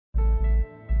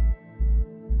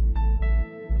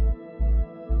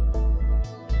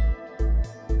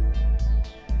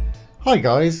Hi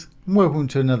guys, and welcome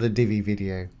to another Divi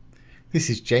video. This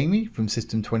is Jamie from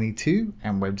System22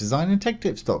 and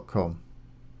webdesignandtechtips.com.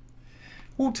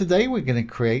 Well, today we're going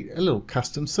to create a little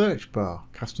custom search bar.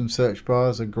 Custom search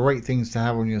bars are great things to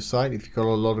have on your site if you've got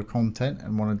a lot of content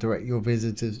and want to direct your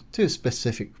visitors to a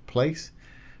specific place.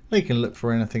 They can look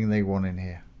for anything they want in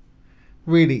here.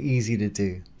 Really easy to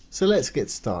do. So let's get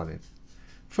started.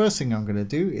 First thing I'm going to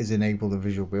do is enable the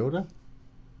Visual Builder.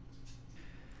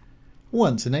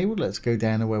 Once enabled, let's go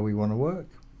down to where we want to work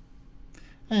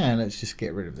and let's just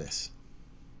get rid of this.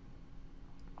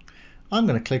 I'm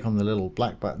going to click on the little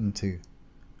black button to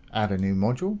add a new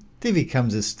module. Divi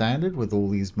comes as standard with all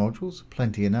these modules,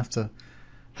 plenty enough to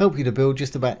help you to build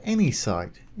just about any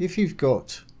site. If you've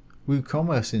got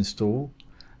WooCommerce installed,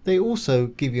 they also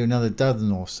give you another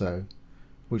dozen or so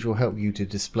which will help you to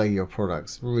display your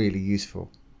products. Really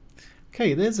useful.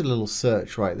 Okay, there's a little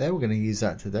search right there. We're going to use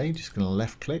that today. Just going to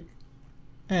left click.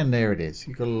 And there it is.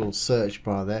 You've got a little search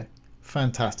bar there.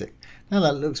 Fantastic. Now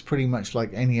that looks pretty much like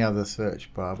any other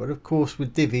search bar, but of course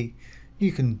with Divi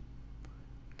you can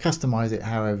customize it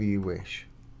however you wish.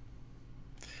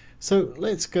 So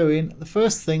let's go in. The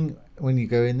first thing when you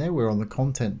go in there, we're on the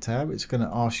content tab. It's going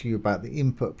to ask you about the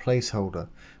input placeholder.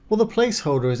 Well, the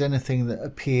placeholder is anything that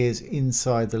appears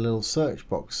inside the little search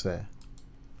box there.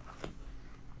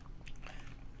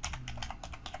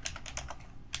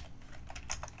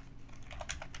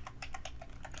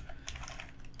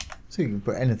 So you can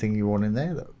put anything you want in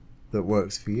there that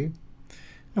works for you.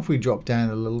 If we drop down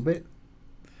a little bit,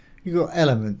 you've got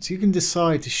elements. You can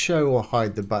decide to show or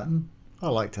hide the button. I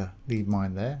like to leave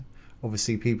mine there.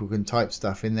 Obviously people can type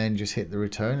stuff in there and just hit the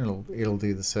return. It'll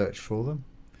do the search for them.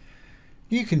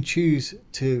 You can choose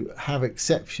to have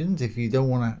exceptions. If you don't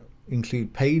want to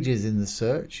include pages in the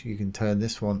search, you can turn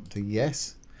this one to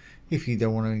yes. If you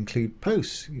don't want to include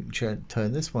posts, you can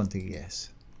turn this one to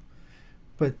yes.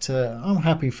 But I'm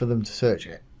happy for them to search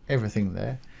everything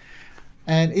there.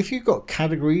 And if you've got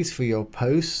categories for your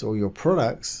posts or your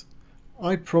products,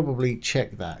 I'd probably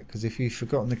check that, because if you've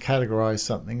forgotten to categorize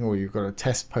something or you've got a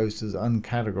test post as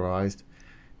uncategorized,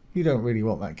 you don't really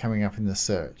want that coming up in the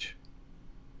search.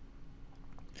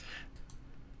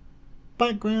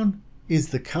 Background is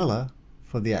the color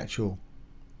for the actual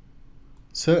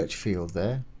search field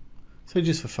there. So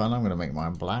just for fun, I'm going to make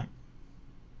mine black.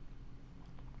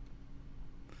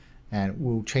 And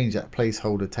we'll change that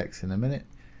placeholder text in a minute.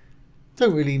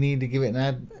 Don't really need to give it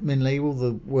an admin label.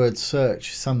 The word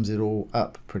search sums it all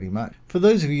up pretty much. For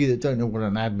those of you that don't know what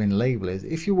an admin label is,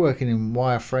 if you're working in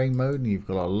wireframe mode and you've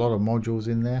got a lot of modules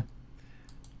in there,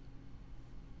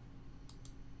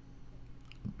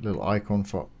 little icon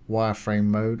for wireframe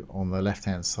mode on the left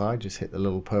hand side, just hit the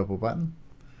little purple button.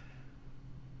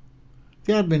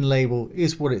 The admin label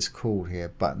is what it's called here,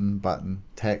 button,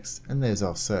 text, and there's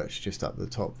our search just up the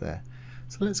top there.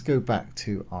 So let's go back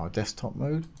to our desktop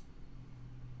mode.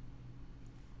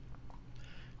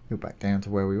 Go back down to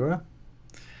where we were.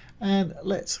 And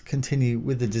let's continue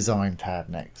with the design tab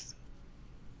next.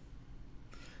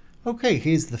 Okay,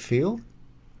 here's the field.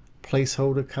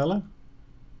 Placeholder color.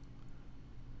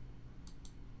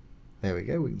 There we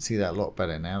go, we can see that a lot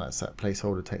better now. That's that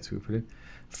placeholder text we put in.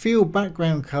 Field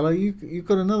background color, you've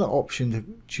got another option to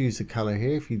choose the color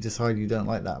here. If you decide you don't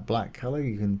like that black color,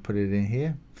 you can put it in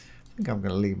here. I think I'm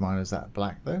going to leave mine as that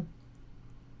black though.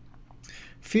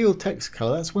 Field text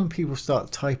color, that's when people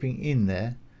start typing in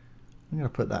there. I'm going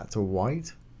to put that to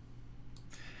white.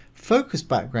 Focus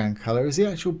background color is the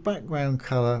actual background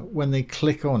color when they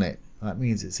click on it. That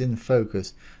means it's in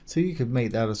focus. So you could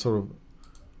make that a sort of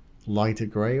lighter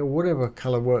grey or whatever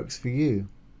color works for you.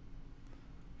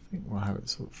 I think we'll have it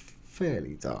sort of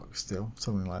fairly dark still,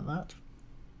 something like that.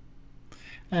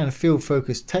 And a field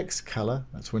focus text color,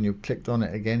 that's when you've clicked on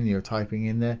it again and you're typing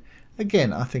in there.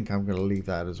 Again, I think I'm going to leave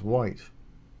that as white.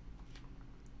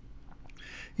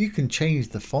 You can change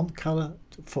the font color,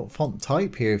 font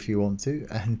type here if you want to,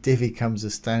 and Divi comes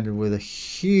as standard with a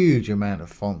huge amount of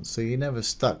fonts, so you're never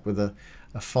stuck with a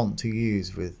font to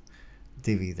use with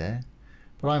Divi there.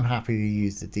 But I'm happy to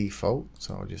use the default,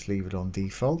 so I'll just leave it on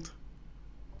default.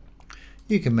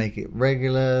 You can make it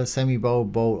regular,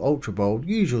 semi-bold, bold, ultra bold,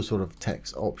 usual sort of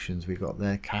text options we got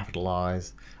there,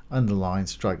 capitalize, underline,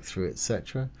 strike through,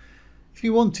 etc. If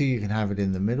you want to, you can have it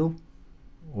in the middle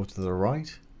or to the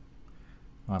right.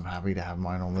 I'm happy to have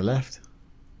mine on the left.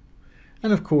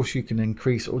 And of course you can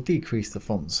increase or decrease the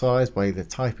font size by either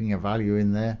typing a value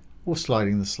in there or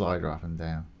sliding the slider up and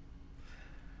down.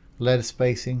 Letter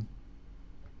spacing,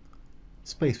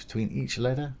 space between each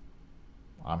letter.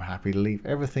 I'm happy to leave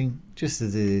everything just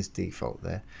as it is default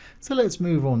there. So let's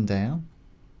move on down.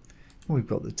 We've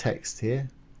got the text here.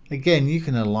 Again, you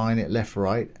can align it left,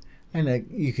 right, and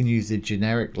you can use the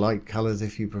generic light colors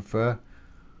if you prefer.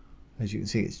 As you can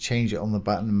see, it's changed it on the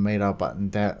button and made our button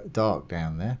dark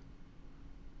down there.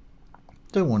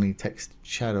 Don't want any text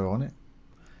shadow on it.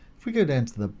 If we go down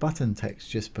to the button text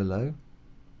just below,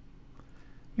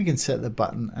 we can set the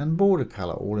button and border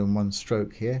color all in one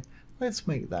stroke here. Let's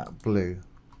make that blue.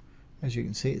 As you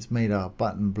can see, it's made our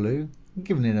button blue, and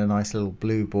given it a nice little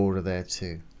blue border there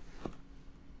too.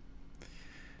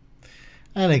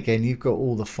 And again, you've got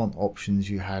all the font options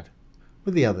you had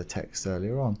with the other text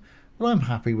earlier on. Well, I'm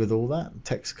happy with all that. The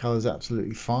text color is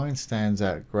absolutely fine, stands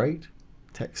out great.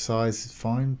 Text size is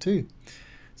fine too.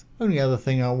 So the only other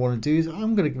thing I want to do is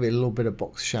I'm going to give it a little bit of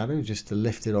box shadow just to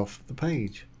lift it off the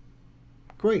page.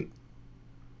 Great.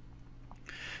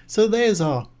 So there's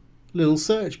our little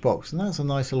search box, and that's a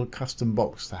nice little custom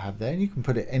box to have there, and you can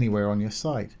put it anywhere on your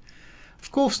site.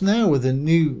 Of course, now with the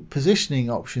new positioning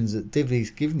options that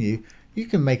Divi's given you, you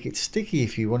can make it sticky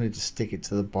if you wanted to stick it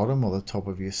to the bottom or the top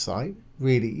of your site.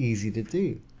 Really easy to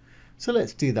do. So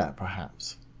let's do that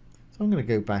perhaps. So I'm going to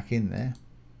go back in there.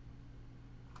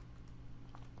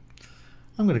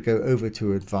 I'm going to go over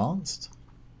to Advanced.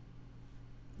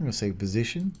 I'm going to say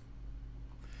Position.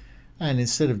 And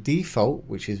instead of default,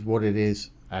 which is what it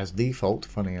is as default,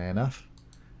 funnily enough,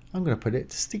 I'm going to put it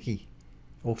to sticky,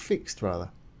 or fixed rather.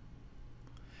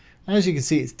 As you can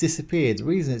see, it's disappeared. The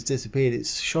reason it's disappeared,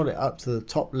 it's shot it up to the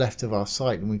top left of our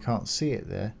site and we can't see it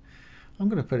there. I'm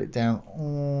going to put it down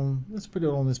on, let's put it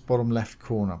on this bottom left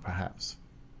corner perhaps.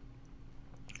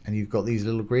 And you've got these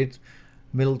little grids,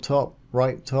 middle top,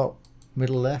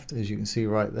 middle left, as you can see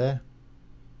right there.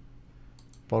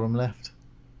 Bottom left,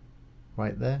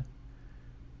 right there.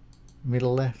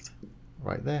 Middle left,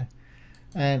 right there.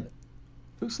 And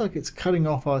looks like it's cutting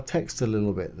off our text a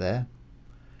little bit there.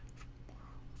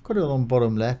 Got it on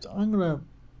bottom left. I'm going to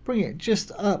bring it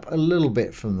just up a little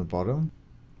bit from the bottom.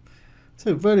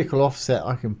 So vertical offset,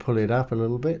 I can pull it up a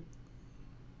little bit.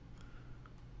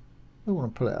 Don't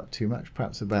want to pull it up too much,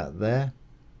 perhaps about there.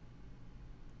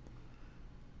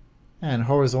 And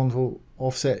horizontal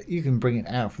offset, you can bring it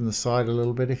out from the side a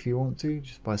little bit if you want to,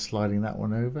 just by sliding that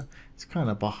one over. It's kind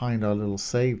of behind our little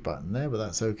save button there, but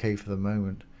that's okay for the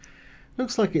moment.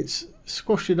 Looks like it's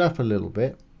squashed it up a little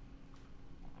bit.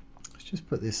 Just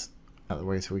put this out of the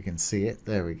way so we can see it.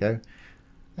 There we go.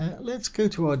 Let's go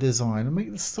to our design and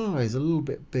make the size a little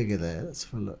bit bigger there. Let's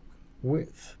have a look.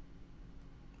 Width.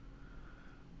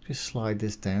 Just slide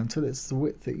this down till it's the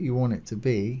width that you want it to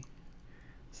be.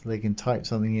 So they can type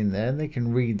something in there and they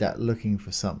can read that looking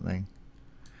for something.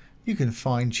 You can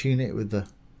fine tune it with the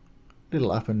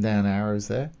little up and down arrows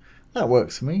there. That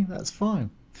works for me. That's fine.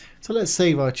 So let's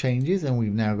save our changes, and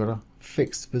we've now got a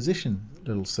fixed position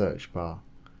little search bar.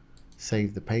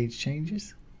 Save the page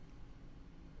changes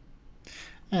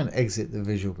and exit the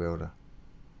Visual Builder.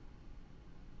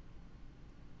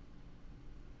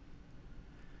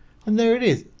 And there it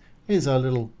is. Here's our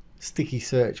little sticky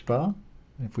search bar.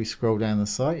 If we scroll down the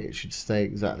site, it should stay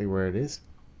exactly where it is.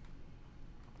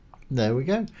 There we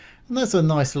go. And that's a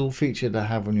nice little feature to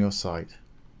have on your site.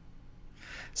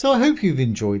 So I hope you've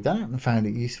enjoyed that and found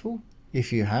it useful.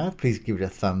 If you have, please give it a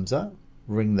thumbs up,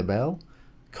 ring the bell,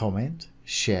 comment,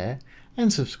 share,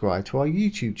 and subscribe to our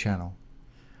YouTube channel.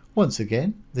 Once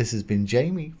again, this has been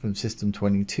Jamie from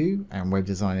System22 and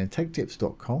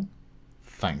webdesignandtechtips.com.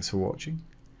 Thanks for watching.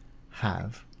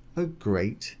 Have a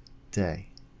great day.